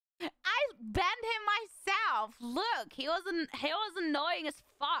banned him myself. Look, he was annoying as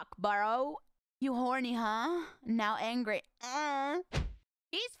fuck, bro. You horny, huh? Now angry.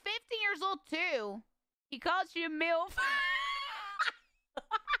 He's 50 years old too. He calls you a MILF.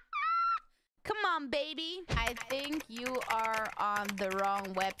 Come on, baby. I think you are on the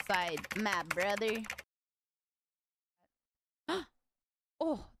wrong website, my brother.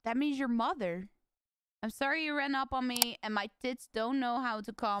 Oh, that means your mother. I'm sorry you ran up on me and my tits don't know how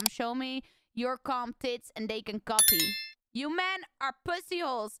to calm. Show me your calm tits and they can copy. You men are pussy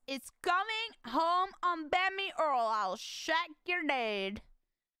holes. It's coming home on Bammy or I'll shack your dad.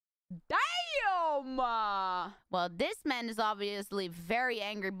 Damn! Well, this man is obviously very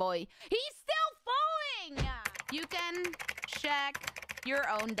angry boy. He's still falling! You can shack your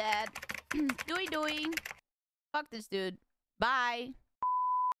own dad. Dooey. Fuck this dude. Bye.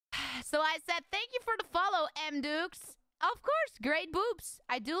 So I said, thank you for the follow, M. Dukes. Of course, great boobs.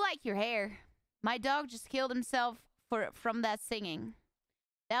 I do like your hair. My dog just killed himself from that singing.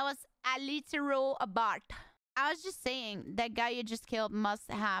 That was a literal abort. I was just saying, that guy you just killed must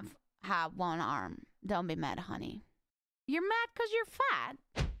have one arm. Don't be mad, honey. You're mad because you're fat.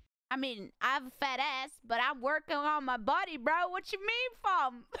 I mean, I have a fat ass, but I'm working on my body, bro. What you mean,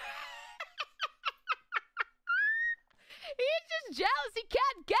 fam? He's just jealous he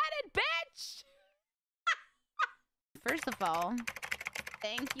can't get it, bitch! First of all,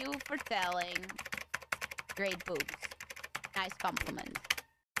 thank you for telling. Great boobs. Nice compliment.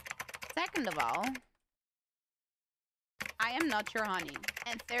 Second of all, I am not your honey.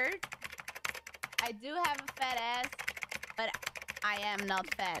 And third, I do have a fat ass, but I am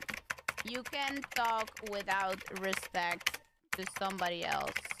not fat. You can talk without respect to somebody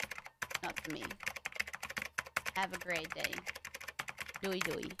else, not to me. Have a great day.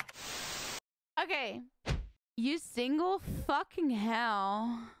 Dooey. Okay. You single fucking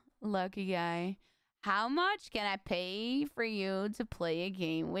hell. Lucky guy. How much can I pay for you to play a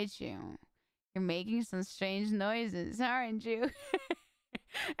game with you? You're making some strange noises, aren't you?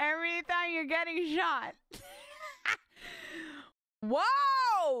 Every time you're getting shot.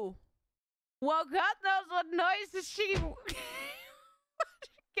 Whoa! Well, God knows what noises she... getting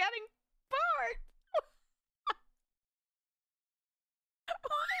bored.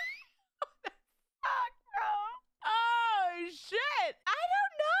 What the fuck, bro? Oh, shit. I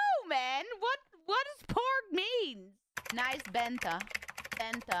don't know, man. What does pork mean? Nice benta.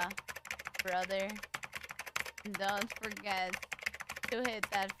 Benta, brother. Don't forget to hit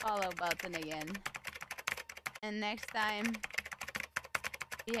that follow button again. And next time,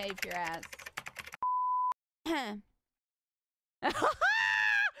 behave your ass. Look at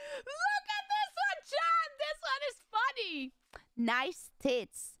this one, John! This one is funny! Nice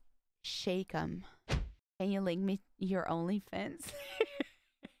tits. Shake 'em. Can you link me your OnlyFans?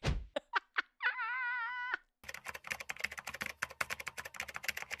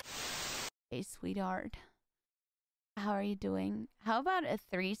 Hey, sweetheart. How are you doing? How about a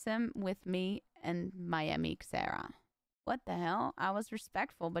threesome with me and Miami Sarah? What the hell? I was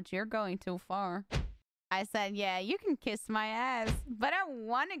respectful, but you're going too far. I said, yeah, you can kiss my ass, but I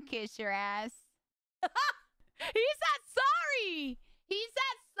want to kiss your ass. He said sorry. He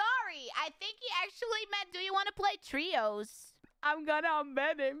said sorry. I think he actually meant, do you want to play trios? I'm gonna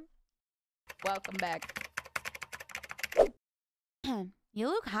unban him. Welcome back. You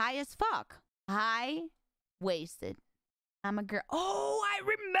look high as fuck. High-waisted. I'm a girl. Oh, I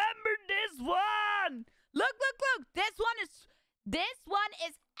remember this one. Look. This one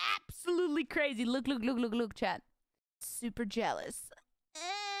is absolutely crazy. Look, chat. Super jealous.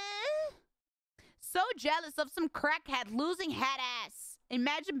 So jealous of some crackhead losing head ass.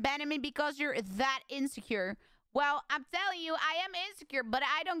 Imagine banning me because you're that insecure. Well, I'm telling you, I am insecure, but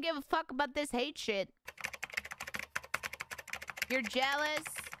I don't give a fuck about this hate shit. You're jealous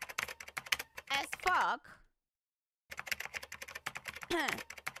as fuck.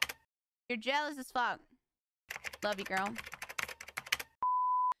 You're jealous as fuck. Love you, girl.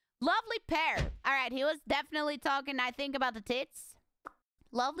 Lovely pair. All right, he was definitely talking, I think, about the tits.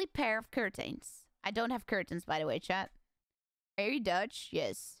 Lovely pair of curtains. I don't have curtains, by the way, chat. Are you Dutch?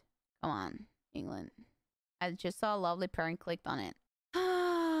 Yes. Come on, England. I just saw a lovely pair and clicked on it.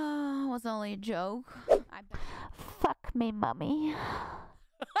 Was only a joke. Fuck me, mommy.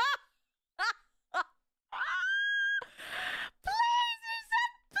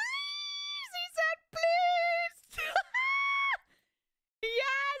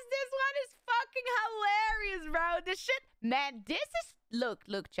 This shit, man, this is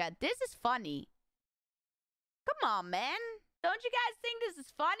look, chat, this is funny. Come on, man, don't you guys think this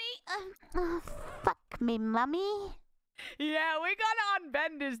is funny? Fuck me, mommy. Yeah, we gotta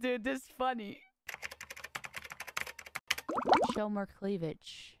unbend this, dude. This is funny. Show more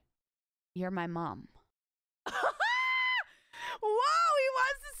cleavage. You're my mom. Whoa, he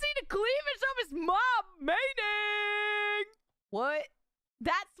wants to see the cleavage of his mom. Mating. What?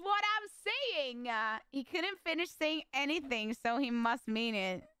 That's what I'm saying. He couldn't finish saying anything, so he must mean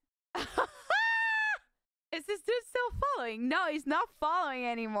it. Is this dude still following? No, he's not following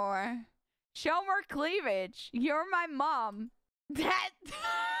anymore. Show more cleavage. You're my mom. That...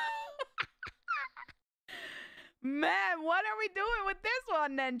 Man, what are we doing with this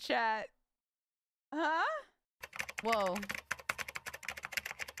one then, chat? Huh? Whoa.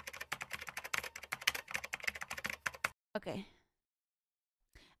 Okay.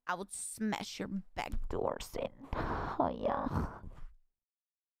 I would smash your back doors in. Oh, yeah.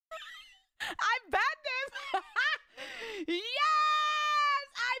 I banned him! Yes!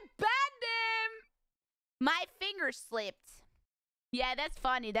 I banned him! My finger slipped. Yeah, that's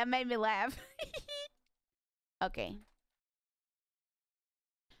funny. That made me laugh. Okay.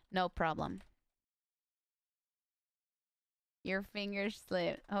 No problem. Your finger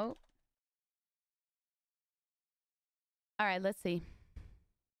slipped. Oh. Alright, let's see.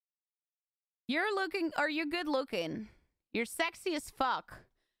 You're good looking. You're sexy as fuck.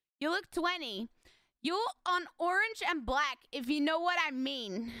 You look 20. You on orange and black, if you know what I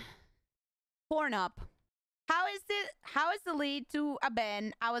mean. Porn up. How is the lead to a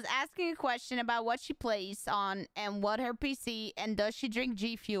ban? I was asking a question about what she plays on and what her PC, and does she drink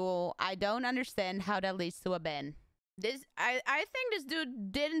G Fuel? I don't understand how that leads to a ban. I think this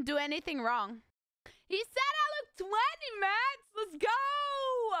dude didn't do anything wrong. He said I look 20, Max. Let's go.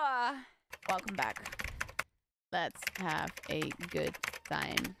 Welcome back. Let's have a good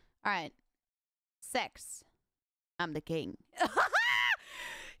time. All right. Sex. I'm the king. He asked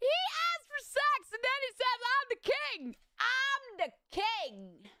for sex and then he says, I'm the king. I'm the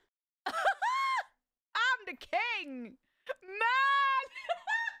king. I'm the king. Man.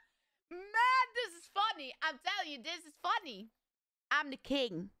 Man, this is funny. I'm telling you, this is funny. I'm the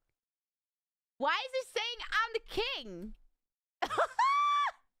king. Why is he saying I'm the king?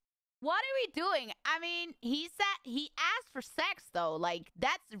 What are we doing? I mean, he asked for sex though. Like,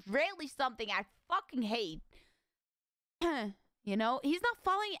 that's really something I fucking hate. You know, he's not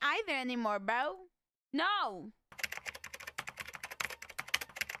following either anymore, bro. No.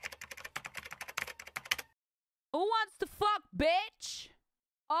 Who wants to fuck, bitch?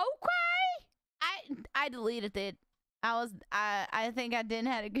 Okay. I deleted it. I think I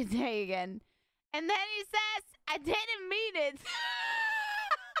didn't have a good day again. And then he says, I didn't mean it.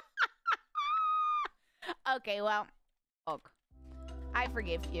 Okay, well, ok. I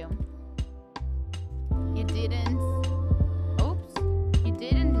forgive you. You didn't. Oops. You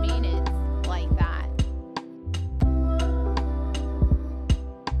didn't mean it.